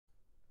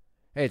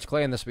Hey, it's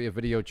Clay, and this will be a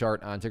video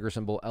chart on ticker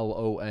symbol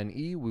LONE.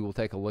 We will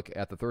take a look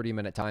at the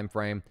 30-minute time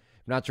frame.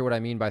 If you're not sure what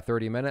I mean by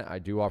 30-minute, I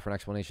do offer an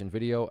explanation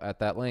video at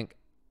that link.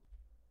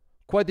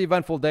 Quite the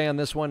eventful day on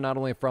this one, not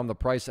only from the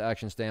price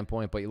action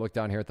standpoint, but you look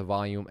down here at the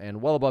volume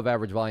and well above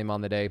average volume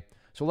on the day.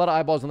 So a lot of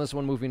eyeballs on this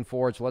one moving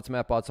forward. So let's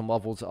map out some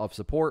levels of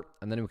support,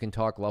 and then we can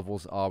talk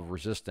levels of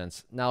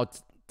resistance. Now,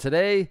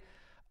 today,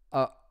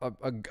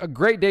 a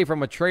great day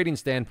from a trading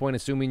standpoint,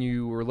 assuming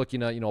you were looking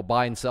to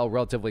buy and sell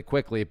relatively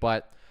quickly,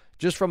 but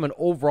just from an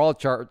overall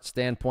chart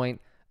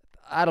standpoint,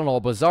 I don't know, a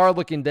bizarre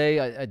looking day,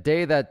 a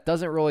day that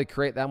doesn't really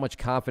create that much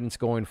confidence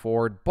going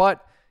forward,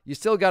 but you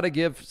still got to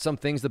give some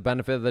things the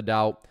benefit of the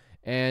doubt.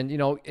 And,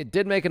 it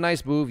did make a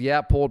nice move. Yeah,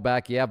 it pulled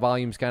back. Yeah,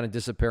 volume's kind of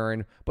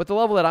disappearing. But the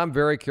level that I'm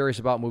very curious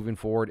about moving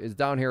forward is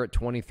down here at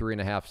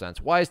 23.5 cents.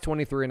 Why is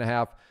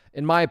 23.5,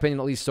 in my opinion,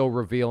 at least so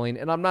revealing?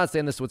 And I'm not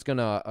saying this is what's going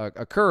to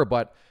occur,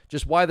 but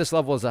just why this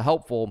level is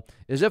helpful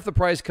is if the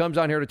price comes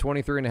down here to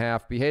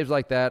 23.5, behaves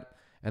like that,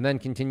 and then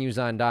continues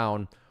on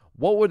down,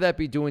 what would that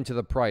be doing to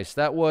the price?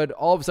 That would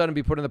all of a sudden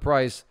be putting the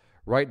price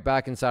right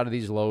back inside of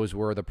these lows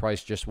where the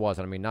price just was.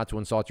 I mean, not to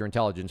insult your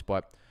intelligence,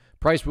 but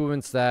price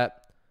movements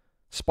that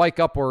spike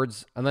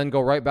upwards and then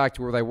go right back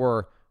to where they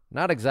were,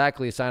 not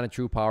exactly a sign of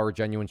true power,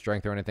 genuine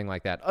strength, or anything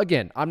like that.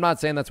 Again, I'm not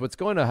saying that's what's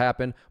going to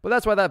happen, but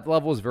that's why that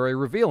level is very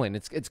revealing.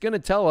 It's going to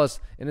tell us,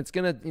 and it's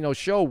going to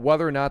show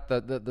whether or not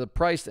the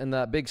price and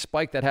that big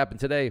spike that happened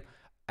today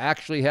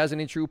actually has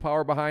any true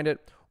power behind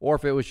it, or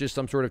if it was just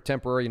some sort of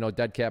temporary,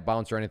 dead cat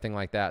bounce or anything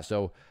like that.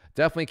 So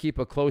definitely keep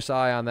a close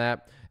eye on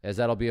that, as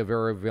that'll be a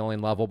very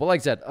revealing level. But like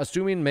I said,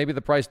 assuming maybe the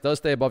price does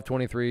stay above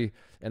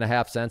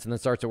 23.5 cents and then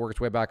starts to work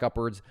its way back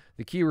upwards,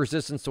 the key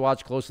resistance to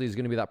watch closely is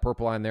going to be that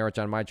purple line there, which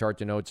on my chart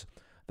denotes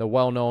the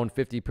well-known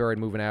 50-period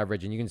moving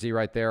average. And you can see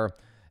right there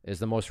is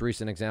the most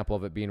recent example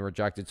of it being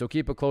rejected. So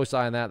keep a close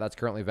eye on that. That's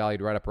currently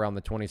valued right up around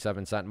the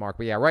 27-cent mark.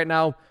 But yeah, right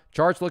now,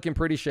 chart's looking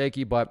pretty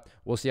shaky, but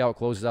we'll see how it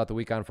closes out the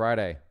week on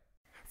Friday.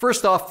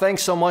 First off,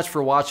 thanks so much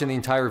for watching the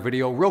entire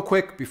video. Real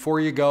quick, before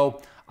you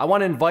go, I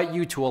want to invite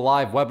you to a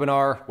live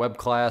webinar, web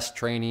class,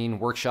 training,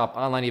 workshop,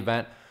 online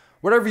event,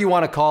 whatever you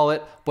want to call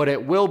it, but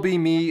it will be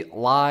me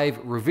live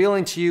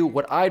revealing to you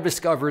what I've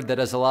discovered that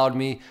has allowed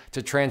me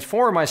to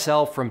transform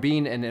myself from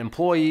being an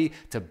employee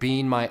to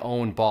being my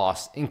own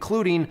boss,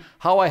 including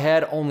how I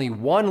had only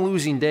one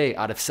losing day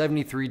out of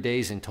 73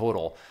 days in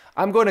total.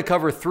 I'm going to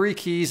cover 3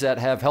 keys that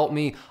have helped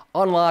me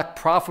unlock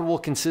profitable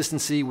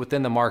consistency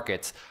within the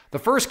markets. The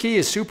first key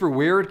is super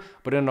weird,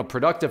 but in a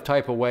productive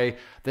type of way.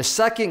 The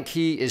second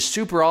key is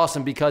super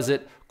awesome because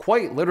it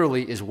quite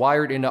literally is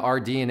wired into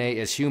our DNA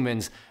as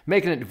humans,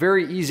 making it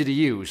very easy to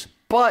use.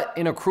 But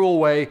in a cruel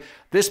way,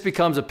 this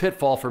becomes a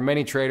pitfall for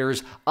many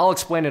traders. I'll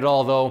explain it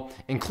all though,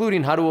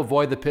 including how to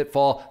avoid the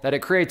pitfall that it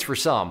creates for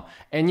some.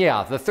 And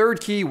yeah, the third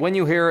key, when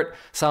you hear it,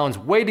 sounds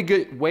way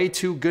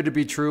too good to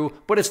be true,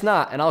 but it's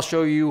not, and I'll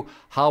show you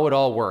how it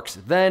all works.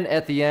 Then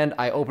at the end,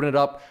 I open it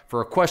up for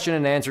a question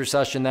and answer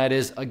session that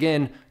is,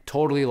 again,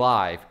 totally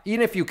live.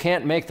 Even if you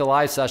can't make the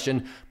live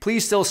session,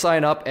 please still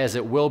sign up as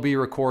it will be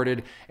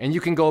recorded, and you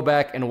can go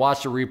back and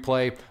watch the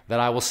replay that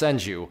I will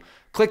send you.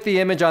 Click the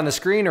image on the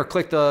screen or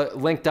click the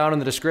link down in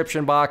the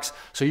description box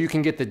so you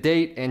can get the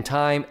date and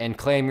time and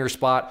claim your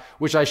spot,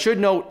 which I should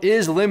note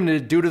is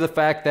limited due to the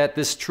fact that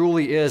this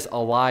truly is a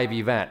live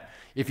event.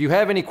 If you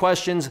have any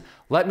questions,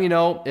 let me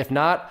know. If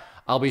not,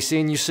 I'll be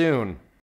seeing you soon.